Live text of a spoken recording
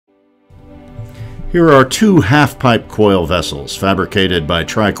Here are two half-pipe coil vessels fabricated by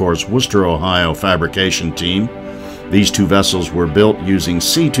Tricor's Wooster, Ohio fabrication team. These two vessels were built using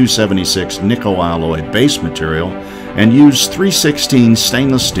C276 nickel alloy base material and used 316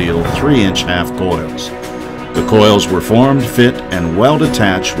 stainless steel 3-inch half coils. The coils were formed, fit, and weld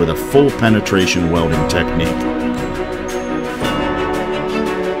attached with a full penetration welding technique.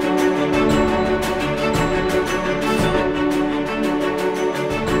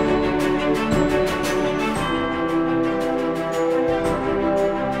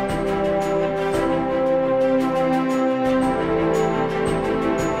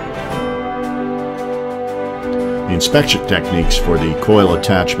 The inspection techniques for the coil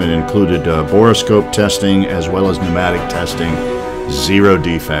attachment included borescope testing as well as pneumatic testing. 0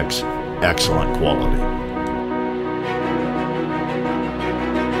 defects, excellent quality.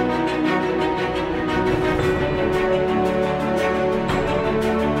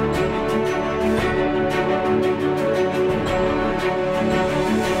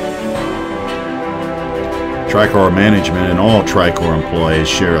 Tricor management and all Tricor employees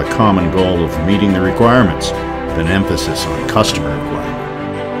share a common goal of meeting the requirements, with an emphasis on customer requirement.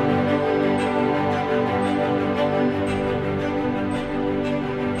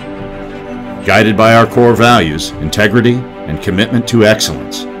 Guided by our core values, integrity, and commitment to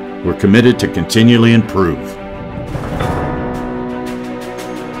excellence, we're committed to continually improve.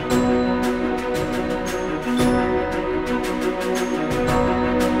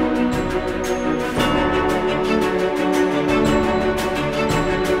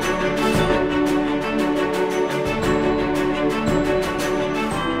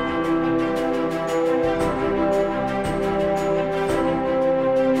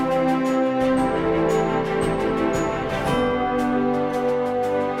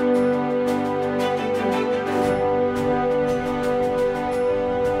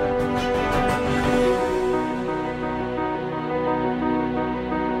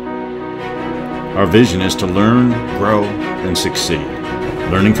 Our vision is to learn, grow, and succeed.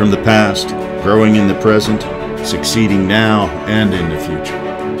 Learning from the past, growing in the present, succeeding now and in the future.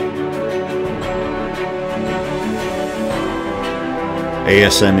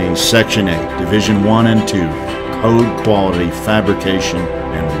 ASME Section 8, Division 1 and 2, Code Quality Fabrication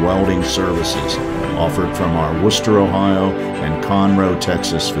and Welding Services, offered from our Wooster, Ohio and Conroe,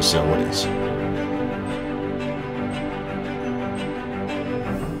 Texas facilities.